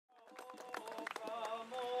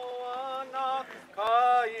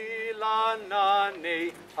Kailana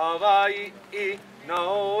nei Hawai'i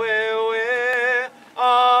nauewe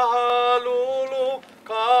Ahalulu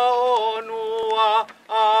ka honua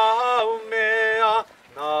aumea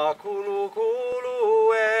Na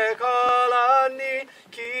kulukulu e kalani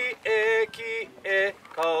Ki e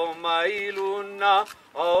kaumailuna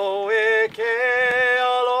Au e ke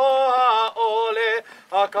aloha ole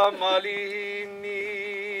akamalini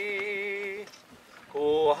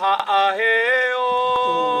Kū Haʻaheo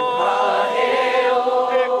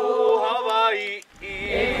e Kū Hawai'i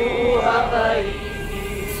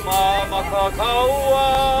Mama kakaua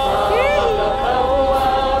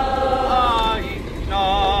aina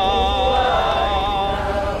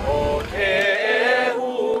O te ehu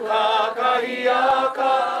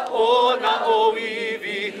kakahiaka o na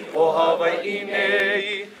oiwi o Hawai'i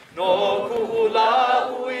nei No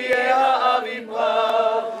kuhulahu I e ha'awipa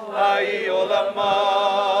ai o la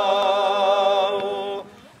mau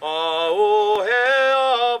Au he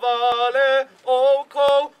awale o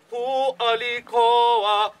kou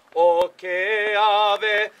hu'alikoa o ke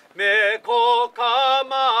ave Me ko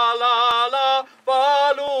kamalala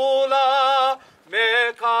walula Me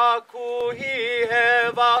ka kuhi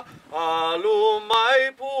hewa alu mai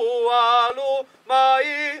pualu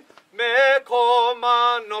mai Me ko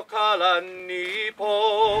mano kalani po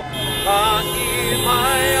Ka I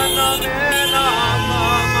mai ana me na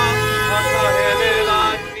mama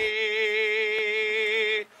Makahelelani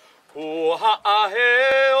Kū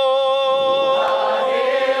Haʻaheo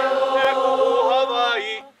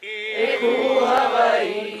E Kū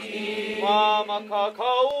Hawai'i Mama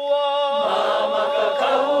kakaua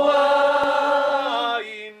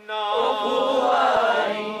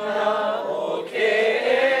aina O ke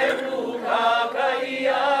eru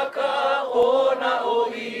kakahiaka o na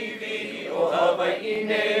oiwi o Hawai'i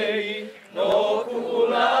nei No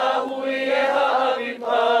kuhulahu I e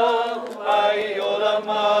ha'awipa ai o la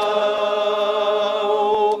mau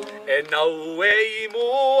E nau e I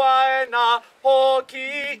mua e na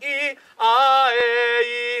hoki'i a e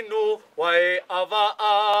inu wai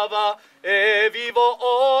awa E vivo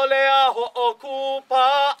ole a ho'oku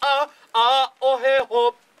pa'a a o he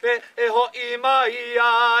hope e ho'i mai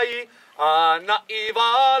ai A na I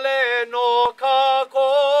wale no ka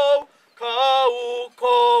kou ka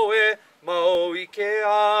uko e mau I ke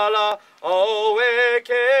ala Au e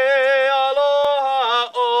ke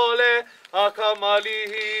aloha ole a ka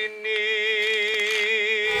malihini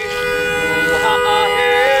Kū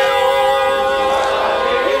Haʻaheo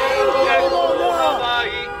e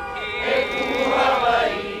Kū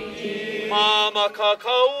Hawai'i Mama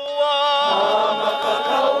kakaua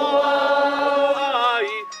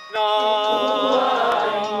aina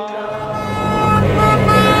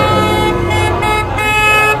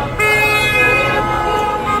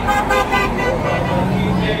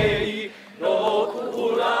No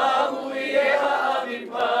kuhulahu I e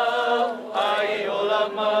ha'awipa ai o la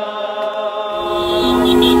mau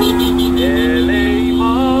E lei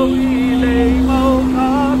mau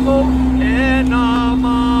kako E nā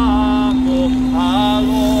mako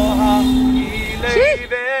aloha I lei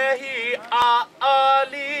vehi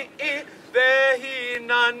a'ali'i Vehi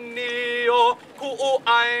nani o ku'u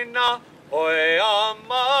aina Hoe a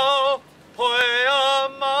mau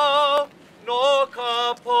No ka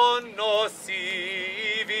pono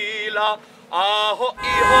sivila A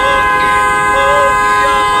ho'i mai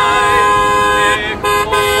E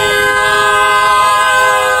ko'a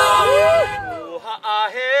Kū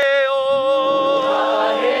Haʻaheo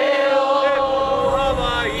e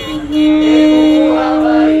Kū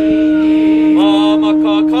Hawai'i Mama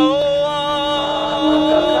kakaua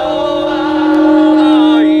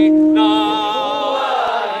aina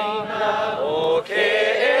O ke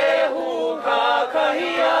ehu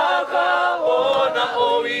kakahiaka o na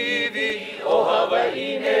oiwi o Hawai'i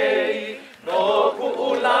nei No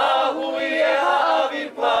ku'ulahu I e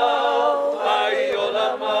ha'awipa ai o la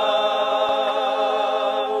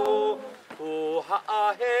mau Kū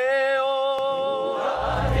Haʻaheo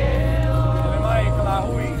Ele mai ka la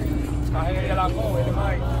hui. Ka he e la ko ele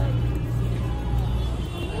mai.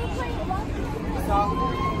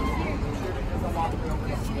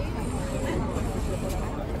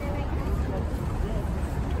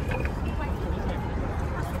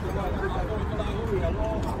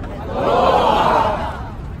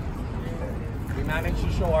 We managed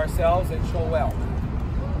to show ourselves and show well.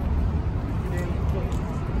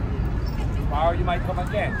 Tomorrow you might come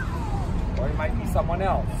again, or it might be someone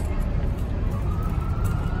else.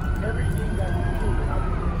 Everything that we do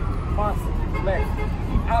must reflect the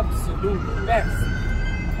absolute best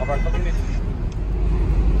of our community.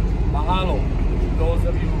 Mahalo to those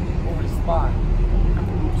of you who respond respond.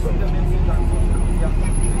 You see the message on social media,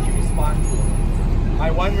 that you respond to it.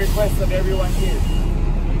 My one request of everyone is,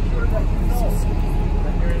 make sure that you know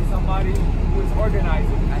that there is somebody who is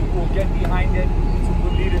organizing and who will get behind it to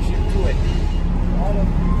put leadership to it. All of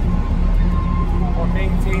you for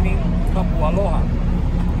maintaining kapu aloha.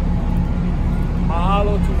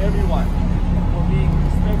 Mahalo to everyone for being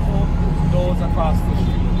respectful to those across the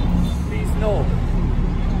street. Please know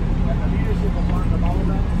that the leadership of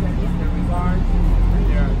Mauna sends their regards and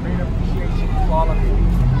their great appreciation to all of you.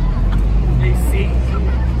 They see,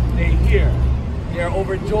 they hear, they are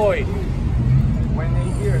overjoyed when they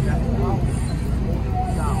hear that house is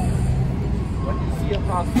down. What you see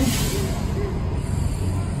across the street,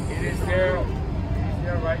 it is their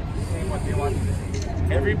right to say what they want to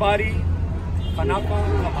say. Everybody, Kanaka,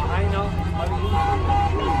 Kama'aina, Hawai'i,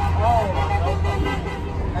 all welcome.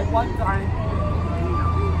 At one time,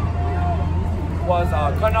 it was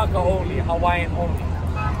Kanaka only, Hawaiian only.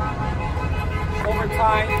 Over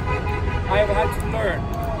time, I have had to learn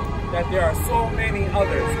that there are so many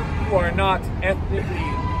others who are not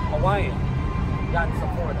ethnically Hawaiian that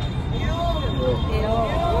support us.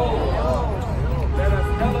 Let us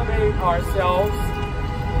elevate ourselves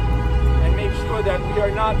and make sure that we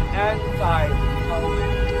are not anti-foreigner.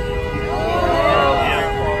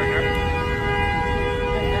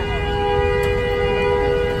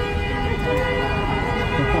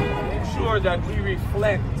 Make sure that we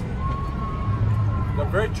reflect the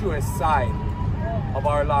virtuous side of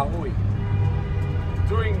our lahui.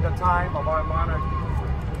 During the time of our monarchy,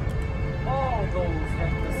 all those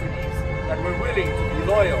ethnicities that were willing to be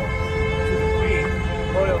loyal to the queen,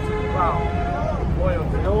 loyal to the crown, loyal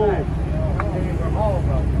to the flag, they were all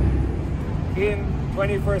welcome. In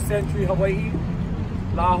 21st century Hawaii,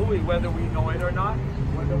 lahui, whether we know it or not,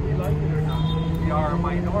 whether we like it or not, we are a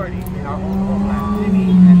minority in our own homeland.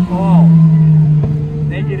 Any and all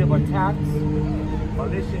negative attacks,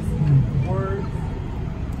 malicious words,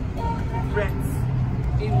 threats,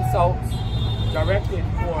 insults directed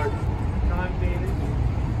towards non-natives,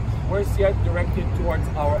 worse yet directed towards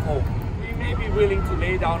our own. We may be willing to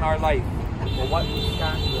lay down our life for what we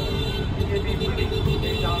stand for. We may be willing to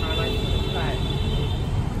lay down our life for the flag.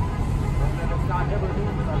 But let us not ever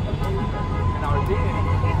lose our composure and our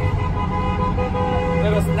dignity.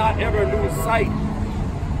 Let us not ever lose sight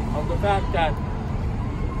of the fact that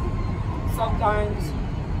sometimes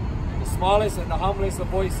the smallest and the humblest of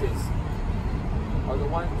voices are the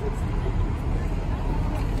ones that speak.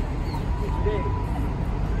 Today,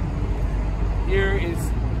 here is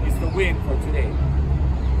the win for today.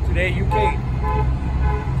 Today you came.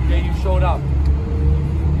 Today you showed up.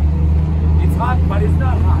 It's hot, but it's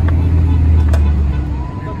not hot.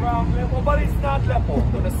 The ground level, but it's not level.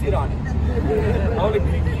 I'm gonna sit on it. Aʻole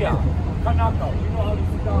Pikia, Kanaka, you know how to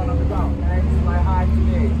sit down on the ground. And fly high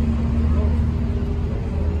today.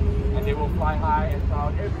 And they will fly high and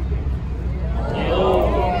proud every day.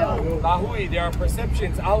 Lahui, there are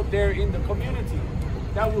perceptions out there in the community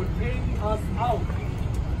that would take us out.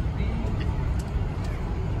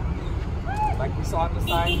 Like we saw on the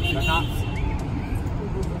sign, the Nazi.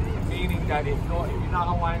 Meaning that if you're not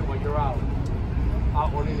Hawaiian, well, you're out.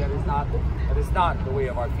 Aʻole, that is not the way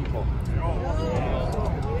of our people.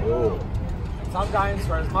 And sometimes,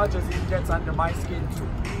 for as much as it gets under my skin too,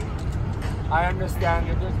 I understand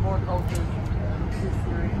that there's more cultures and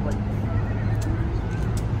history, but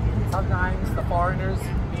sometimes the foreigners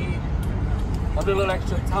need a little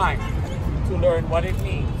extra time to learn what it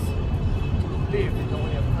means to live in the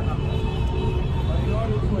way of Kanaka. But in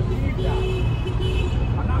order to achieve that,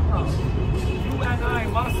 Kanaka, you and I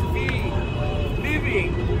must be living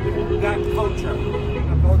that culture,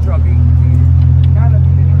 the culture of being treated. You cannot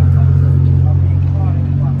be living a culture of being taught and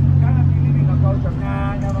taught. You cannot be living a culture of,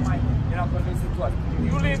 nah, never mind, you're not going to listen to us. If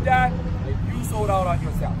you live that, then you sold out on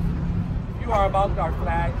yourself. If you are about our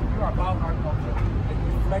flag, if you are about our culture, then you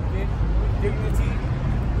reflect it with dignity,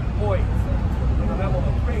 poise, with a level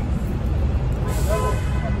of grace, with a level of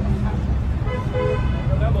compassion,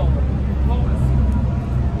 with a level of diplomacy.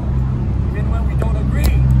 Even when we don't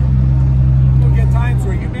agree, we'll get times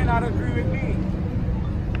where you may not agree with me.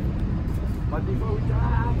 But before we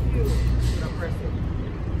die, you should oppress it.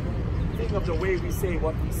 Think of the way we say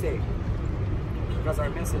what we say, because our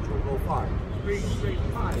message will go far. Straight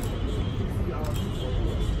high.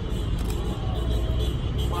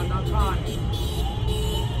 Manakani,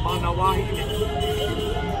 Manawahine.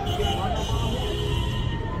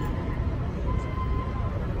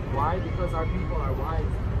 Why? Because our people are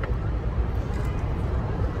wise.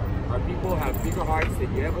 Our people have bigger hearts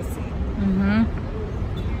than you ever seen.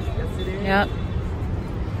 Yesterday,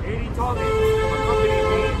 80 Tommy accompanied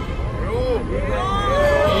me I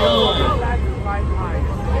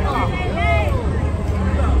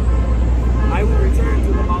will return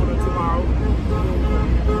to the Mauna tomorrow.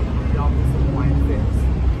 The office of Hawaiian Affairs.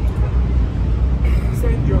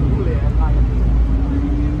 Send your hule and hi.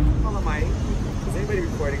 Halamai. Is anybody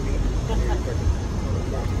recording me?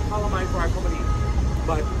 Halamai for our company.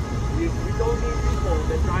 But we don't need people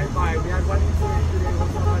that drive by. We had one incident today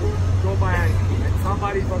where somebody drove by and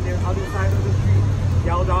somebody from the other side of the street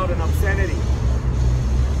yelled out an obscenity.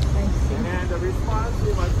 And then the response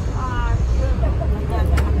was,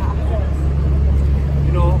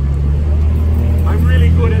 you know, I'm really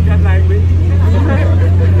good at that language. You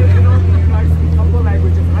know, I speak a couple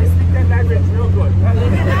languages. I speak that language real good.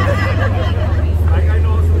 Like I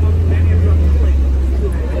know some of many of you doing.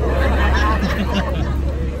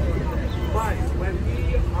 But when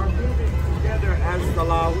we are moving together as the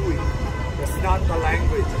Lahui, it's not the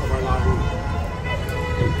language of our Lahui.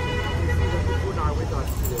 The Kupuna are with us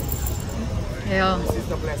today. Yeah. This is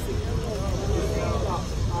the blessing.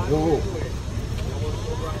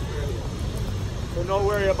 So no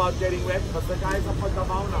worry about getting wet, because the guys up on the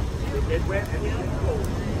Mauna, they get wet and they get cold.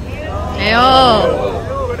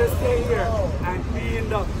 So we're going to stay here and be in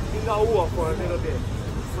the ua for a little bit.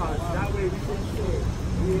 So that way we can stay.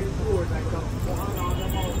 We endure like the Mahalo on the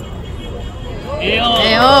Mauna.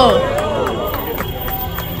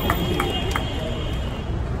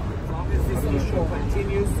 As long as this show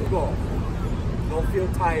continues to go, don't feel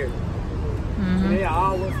tired. Today I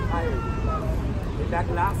was tired. In that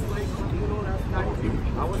last night, you know, last night,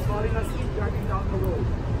 I was falling asleep driving down the road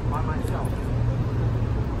by myself.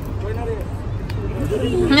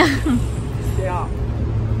 Stay up.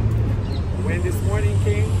 When this morning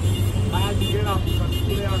came, I had to get up because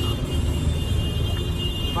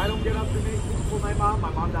if I don't get up to make food for my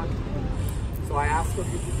mom doesn't. So I asked her to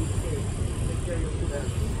do take care of them.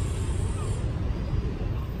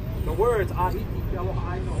 The words Ahiti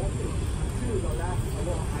Kia'i and Kupunas to the last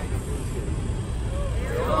Aloha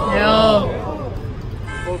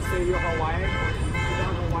folks say you're Hawaiian, you're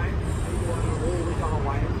not Hawaiian, and you want to roll with the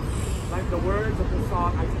Hawaiian. Like the words of the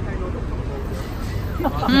song, I think I know the composer.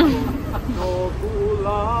 No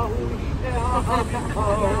kula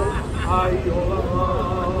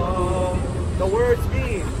the words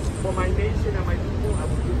mean, for my nation and my people, I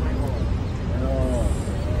will give my all.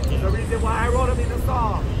 That's the reason why I wrote them in the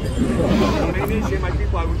song. For my nation and my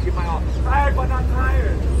people, I will give my all. Tired but not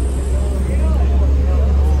tired.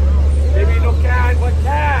 Maybe no can, but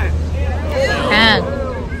can. Can.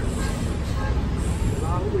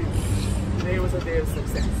 Today was a day of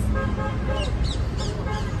success.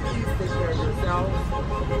 Please take care of yourselves.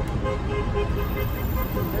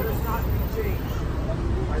 Let us not be changed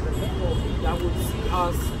by the people that would see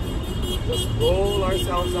us just roll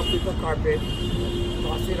ourselves up with the carpet,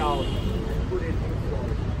 toss it out, and put it in the floor.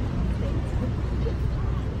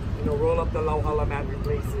 You know, roll up the lauhala mat,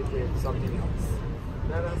 replace it with something else.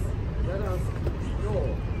 Let us know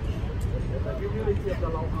the humility of the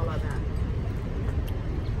lauhala mat.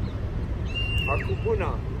 Our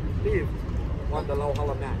kupuna lived on the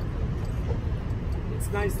lauhala mat. It's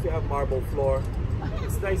nice to have marble floor.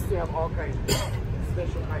 It's nice to have all kinds of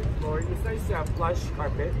special kind of flooring. It's nice to have plush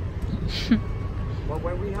carpet. But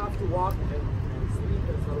when we have to walk and sleep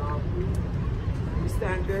as the Lahui, we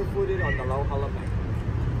stand barefooted on the lauhala mat.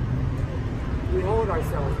 We hold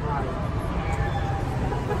ourselves high.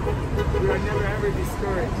 We are never ever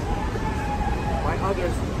discouraged by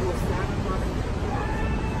others who will stand in front of us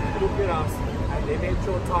and look at us, and they may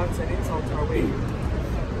throw taunts and insults our way.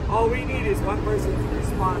 All we need is one person to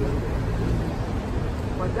respond.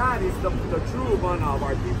 But that is the true mana of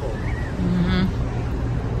our people.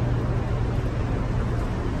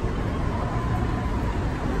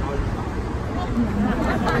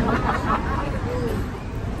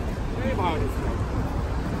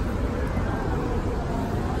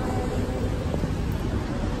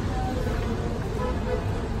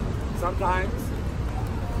 Sometimes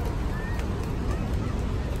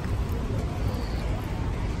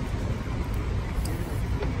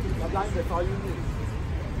that's all you need.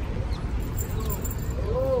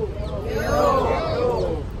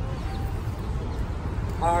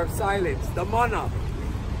 Our silence, the mana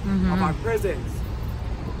of our presence.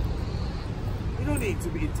 You don't need to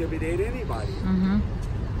intimidate anybody.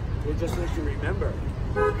 You just need to remember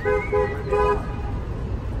where they are.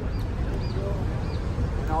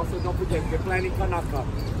 And also don't forget, we're planning kanaka.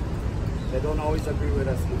 They don't always agree with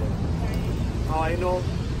us either. How I know?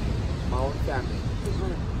 My own family.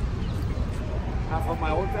 Half of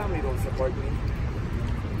my own family don't support me.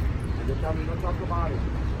 And they tell me don't talk about it.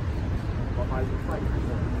 But I will fight for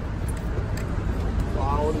them. So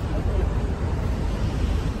Aʻole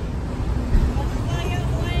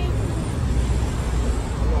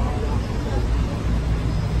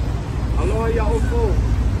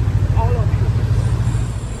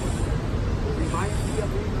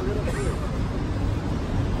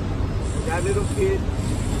little kid,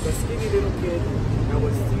 the skinny little kid that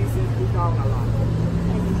was teasing Kū a lot.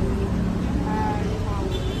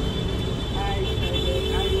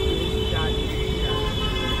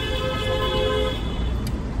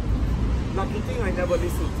 Lucky thing I never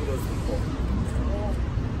listened to those people.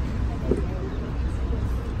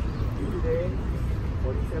 Today,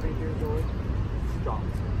 47 years old, strong.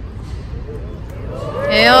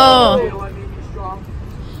 Ayo. You know what made me strong?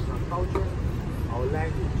 Our culture, our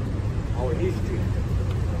language, our history.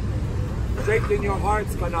 Strengthen your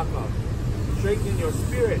hearts, Kanaka. Strengthen your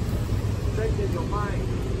spirit. Strengthen your mind.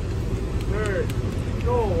 Third,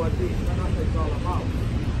 know what this Kanaka is all about.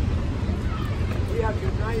 We have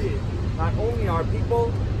united not only our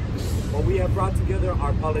people, but we have brought together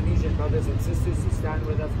our Polynesian brothers and sisters to stand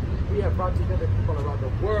with us. We have brought together people around the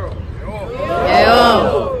world.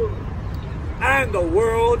 Ayo. And the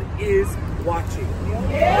world is watching.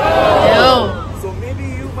 Ayo. So maybe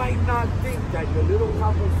you might not think that your little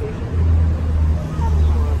conversation,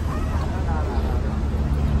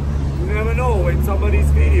 you never know when somebody's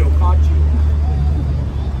video caught you.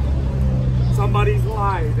 Somebody's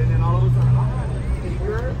live, and then all of a sudden, you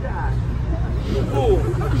heard that.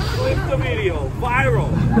 Boom, clip the video, viral.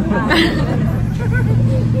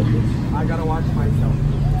 I gotta watch myself.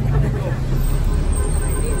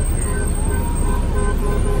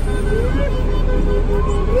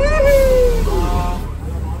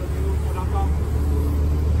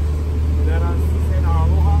 Let us send our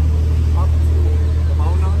aloha up to the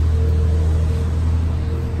Mauna.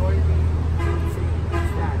 Join me in singing and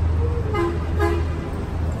stand.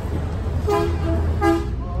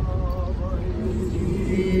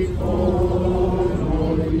 Mauna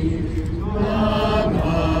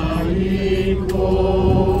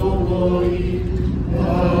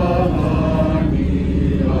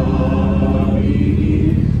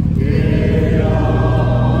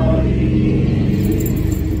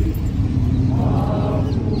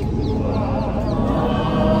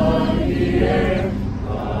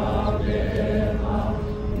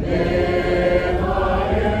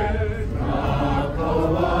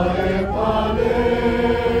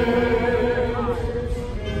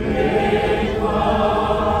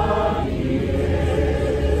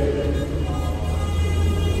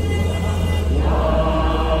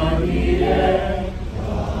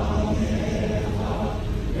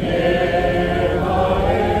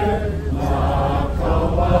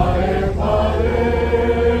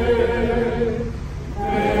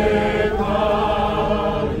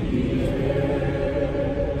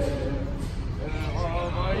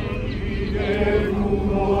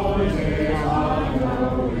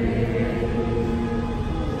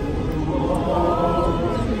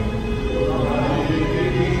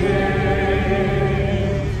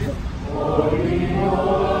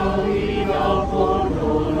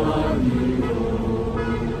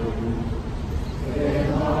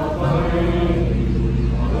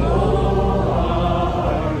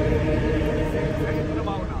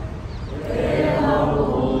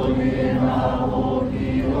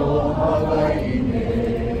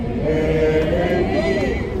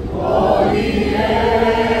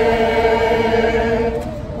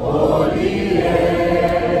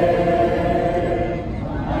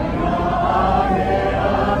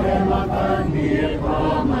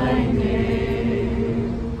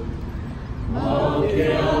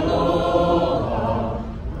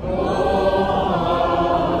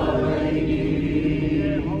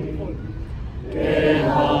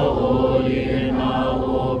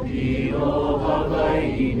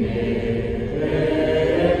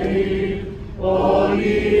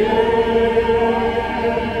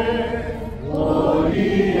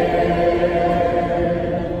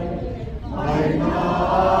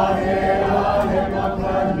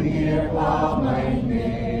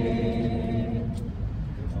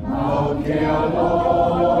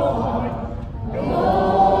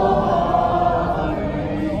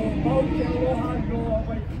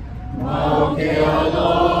Kea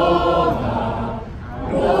aloha,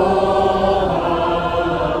 aloha.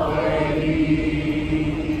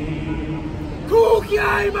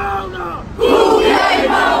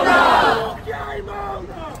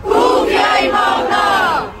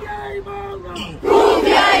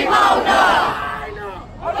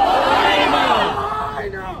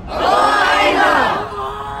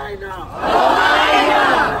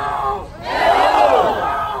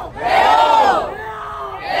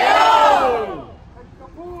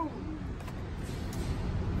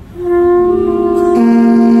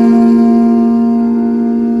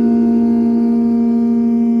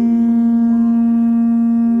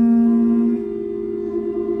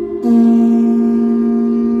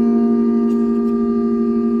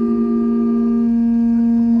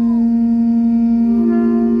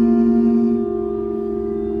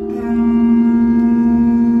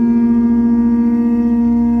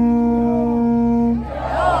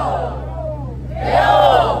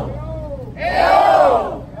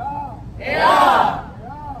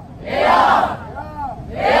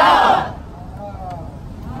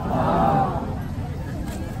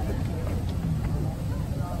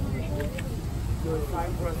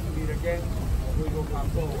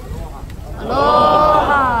 forward.